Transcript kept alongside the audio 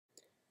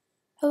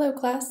Hello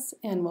class,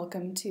 and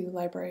welcome to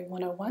Library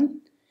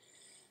 101,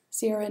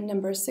 CRN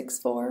number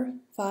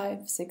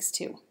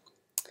 64562.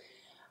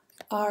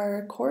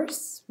 Our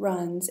course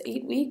runs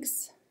 8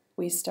 weeks.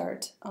 We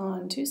start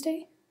on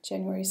Tuesday,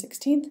 January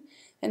 16th,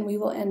 and we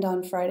will end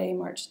on Friday,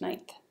 March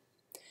 9th.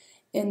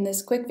 In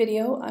this quick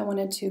video, I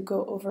wanted to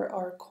go over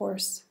our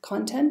course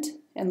content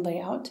and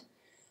layout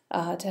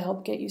to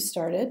help get you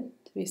started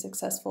to be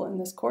successful in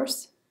this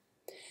course.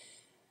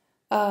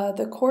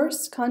 The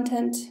course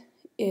content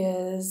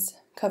is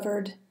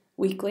covered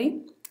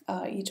weekly.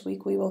 Each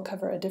week we will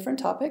cover a different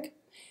topic,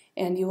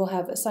 and you will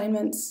have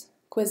assignments,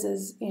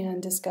 quizzes,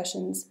 and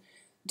discussions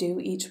due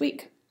each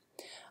week.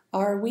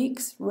 Our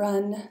weeks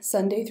run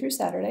Sunday through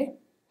Saturday,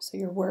 so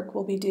your work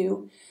will be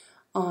due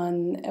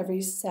on every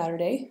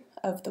Saturday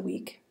of the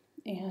week,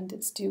 and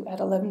it's due at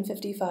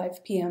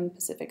 11:55 p.m.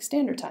 Pacific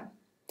Standard Time.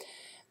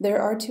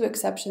 There are two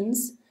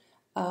exceptions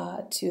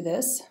to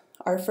this.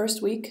 Our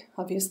first week,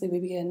 obviously, we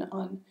begin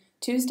on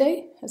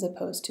Tuesday as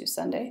opposed to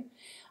Sunday.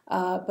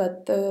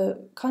 But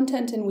the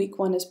content in week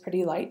 1 is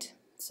pretty light,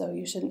 so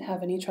you shouldn't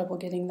have any trouble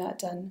getting that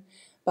done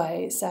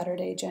by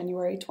Saturday,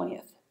 January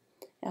 20th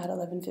at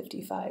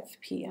 11:55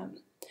 p.m.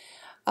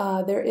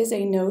 There is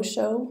a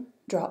no-show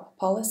drop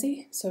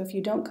policy, so if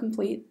you don't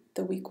complete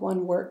the week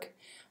 1 work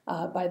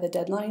by the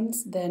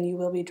deadlines, then you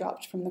will be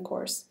dropped from the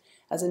course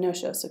as a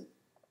no-show, so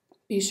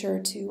be sure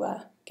to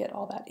get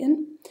all that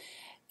in.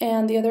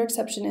 And the other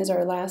exception is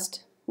our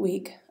last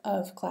week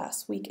of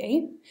class, week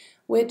 8,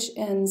 which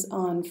ends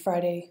on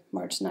Friday,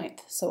 March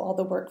 9th. So all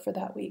the work for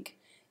that week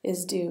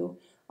is due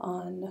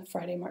on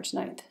Friday, March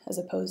 9th, as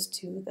opposed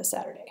to the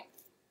Saturday.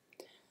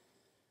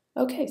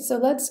 Okay, so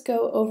let's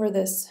go over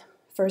this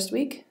first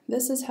week.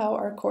 This is how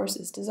our course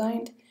is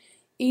designed.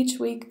 Each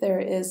week there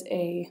is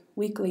a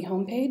weekly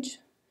homepage,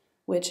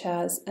 which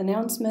has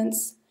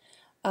announcements,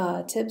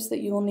 tips that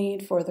you will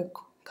need for the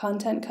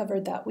content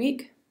covered that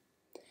week.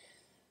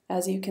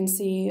 As you can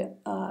see,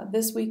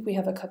 this week we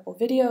have a couple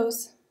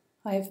videos.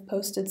 I have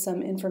posted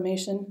some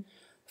information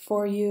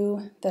for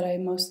you that I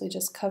mostly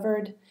just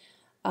covered,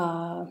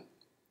 and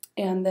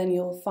then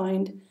you'll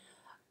find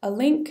a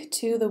link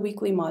to the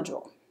weekly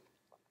module.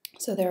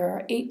 So there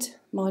are 8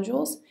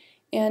 modules,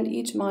 and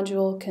each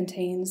module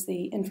contains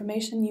the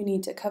information you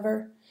need to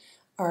cover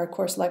our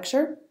course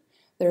lecture.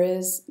 There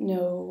is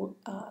no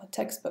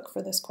textbook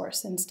for this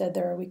course. Instead,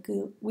 there are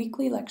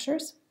weekly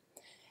lectures,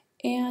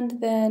 and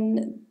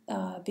then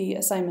the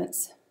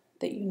assignments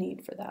that you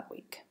need for that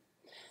week.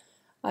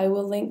 I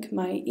will link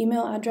my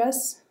email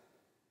address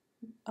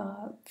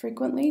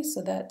frequently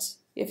so that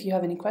if you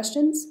have any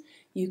questions,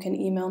 you can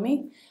email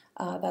me.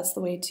 That's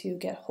the way to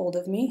get hold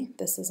of me.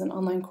 This is an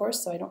online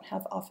course, so I don't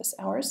have office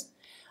hours.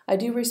 I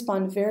do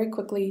respond very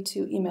quickly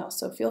to email,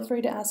 so feel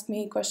free to ask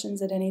me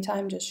questions at any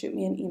time. Just shoot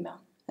me an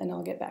email, and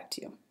I'll get back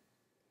to you.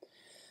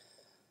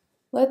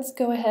 Let's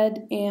go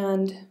ahead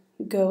and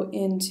go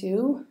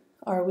into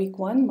our week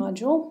 1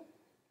 module.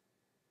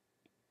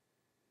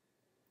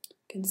 You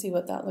can see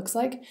what that looks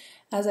like.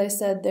 As I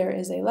said, there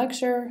is a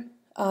lecture.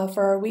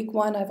 For our week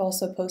 1, I've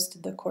also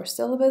posted the course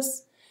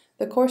syllabus,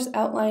 the course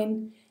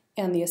outline,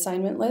 and the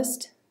assignment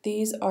list.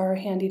 These are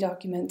handy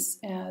documents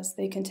as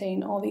they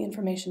contain all the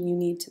information you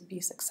need to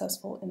be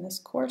successful in this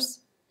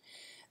course.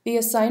 The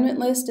assignment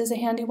list is a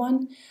handy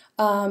one.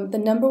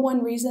 The number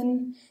one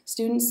reason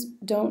students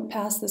don't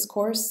pass this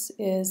course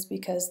is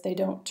because they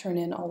don't turn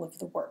in all of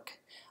the work.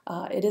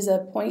 It is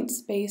a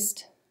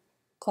points-based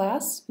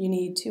class. You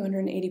need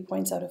 280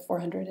 points out of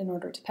 400 in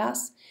order to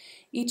pass.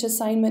 Each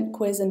assignment,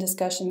 quiz, and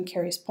discussion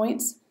carries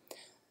points,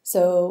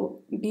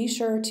 so be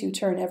sure to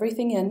turn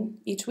everything in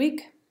each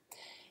week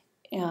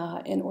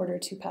in order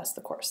to pass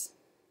the course.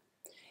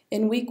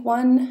 In week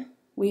 1,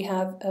 we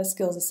have a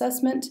skills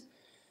assessment,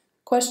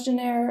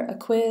 questionnaire, a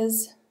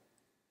quiz,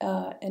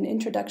 an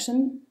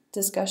introduction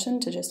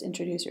discussion to just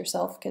introduce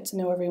yourself, get to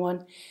know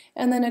everyone,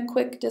 and then a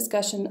quick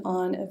discussion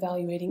on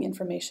evaluating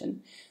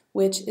information,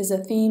 which is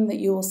a theme that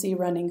you will see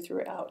running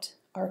throughout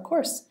our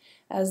course,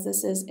 as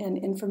this is an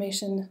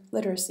information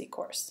literacy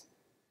course.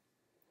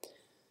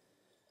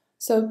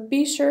 So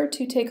be sure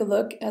to take a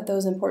look at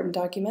those important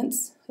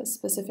documents,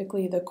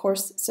 specifically the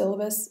course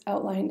syllabus,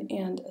 outline,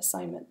 and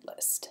assignment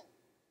list.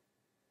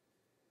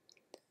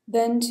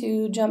 Then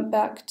to jump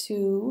back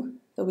to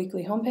the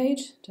weekly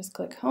homepage, just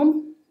click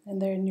Home, and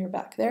then you're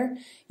back there.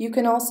 You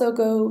can also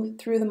go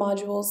through the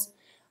modules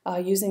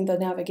using the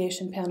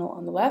navigation panel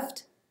on the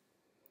left.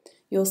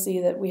 You'll see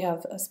that we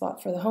have a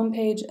spot for the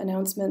homepage,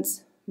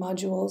 announcements,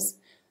 modules,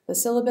 the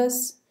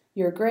syllabus,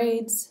 your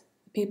grades,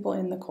 people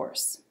in the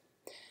course.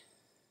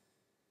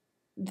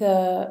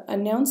 The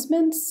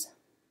announcements,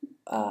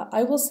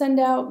 I will send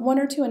out 1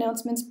 or 2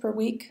 announcements per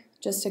week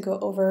just to go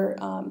over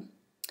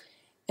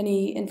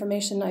any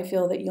information I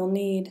feel that you'll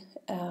need,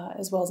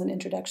 as well as an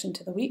introduction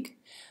to the week.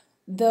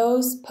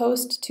 Those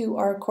post to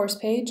our course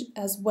page,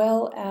 as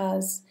well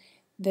as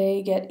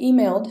they get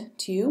emailed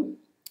to you.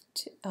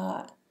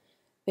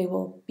 They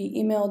will be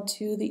emailed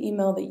to the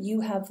email that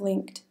you have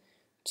linked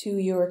to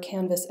your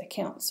Canvas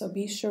account. So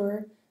be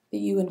sure that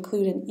you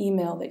include an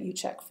email that you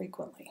check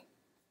frequently.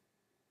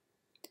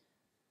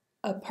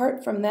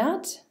 Apart from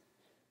that,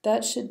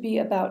 that should be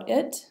about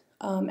it.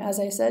 As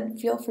I said,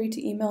 feel free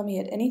to email me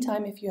at any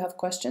time if you have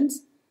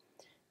questions.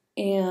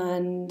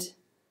 And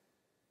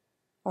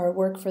our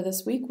work for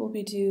this week will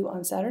be due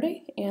on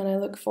Saturday, and I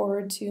look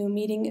forward to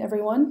meeting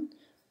everyone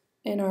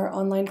in our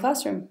online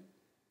classroom.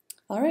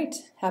 All right,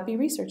 happy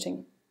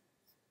researching.